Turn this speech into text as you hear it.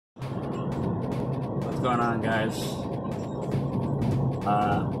going on, guys?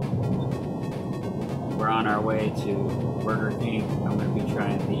 We're on our way to Burger King. I'm going to be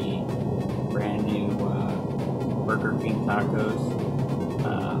trying the brand new Burger King tacos.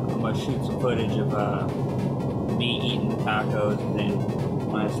 I'm going to shoot some footage of me eating the tacos, and then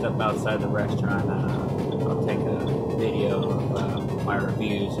when I step outside the restaurant, I'll take a video of my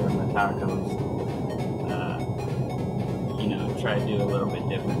reviews of the tacos. You know, try to do a little bit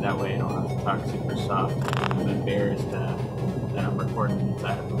different. That way I don't have to talk super soft. I'm embarrassed that I'm recording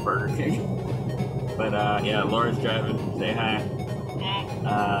inside of a Burger King. But yeah, Laura's driving. Say hi.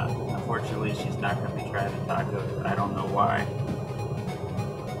 Unfortunately, she's not going to be trying the tacos. I don't know why.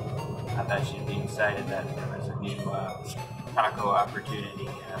 I thought she'd be excited that there was a new taco opportunity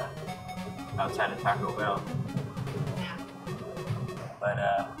outside of Taco Bell. But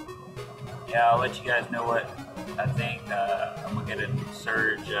yeah, I'll let you guys know what I think. I'm gonna get a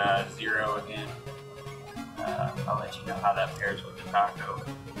Surge Zero again. I'll let you know how that pairs with the taco.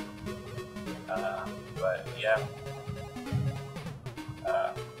 But yeah,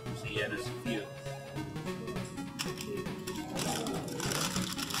 see you in a few.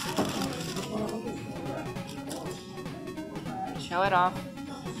 Show it off.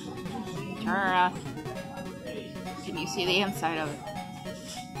 Turn around. Can you see the inside of it?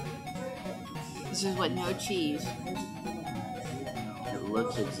 This is with no cheese. It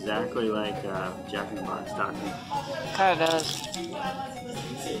looks exactly like Jack in the Box taco. Kinda does.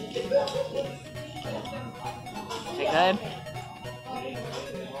 Is it good?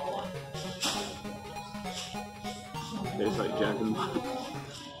 Tastes like Jack in the Box.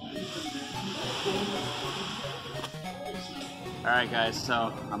 Alright guys,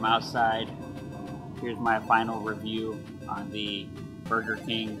 so I'm outside. Here's my final review on the Burger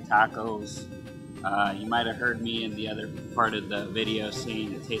King tacos. You might have heard me in the other part of the video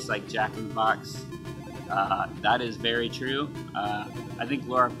saying it tastes like Jack in the Box. That is very true. I think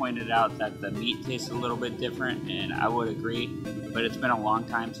Laura pointed out that the meat tastes a little bit different, and I would agree, but it's been a long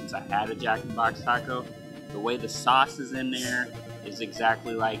time since I had a Jack in the Box taco. The way the sauce is in there is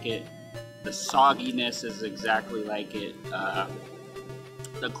exactly like it. The sogginess is exactly like it.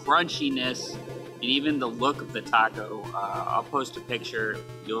 The crunchiness, and even the look of the taco. I'll post a picture.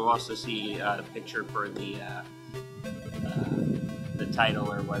 You'll also see a picture for the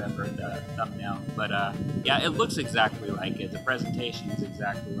title or whatever, the thumbnail. But yeah, it looks exactly like it. The presentation is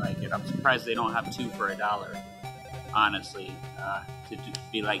exactly like it. I'm surprised they don't have two for $1, honestly, to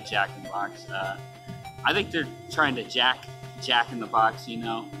be like Jack in the Box. I think they're trying to Jack in the Box, you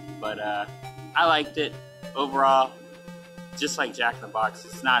know. But I liked it overall. Just like Jack in the Box,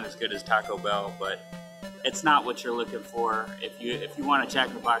 it's not as good as Taco Bell, but it's not what you're looking for. If you want a Jack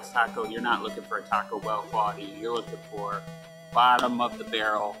in the Box taco, you're not looking for a Taco Bell quality. You're looking for bottom of the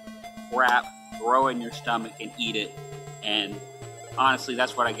barrel crap, throw in your stomach and eat it. And honestly,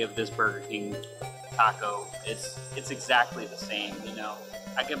 that's what I give this Burger King taco. It's exactly the same, you know.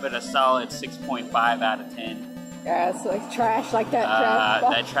 I give it a solid 6.5 out of 10. Yeah, it's like trash, like that trash.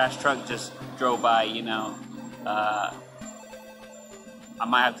 That trash truck just drove by, you know. I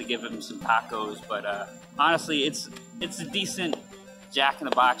might have to give him some tacos, but honestly, it's a decent Jack in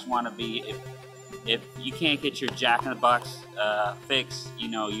the Box wannabe. If you can't get your Jack in the Box fix, you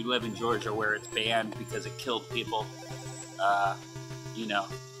know, you live in Georgia where it's banned because it killed people. You know,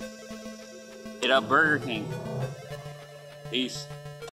 hit up Burger King. Peace.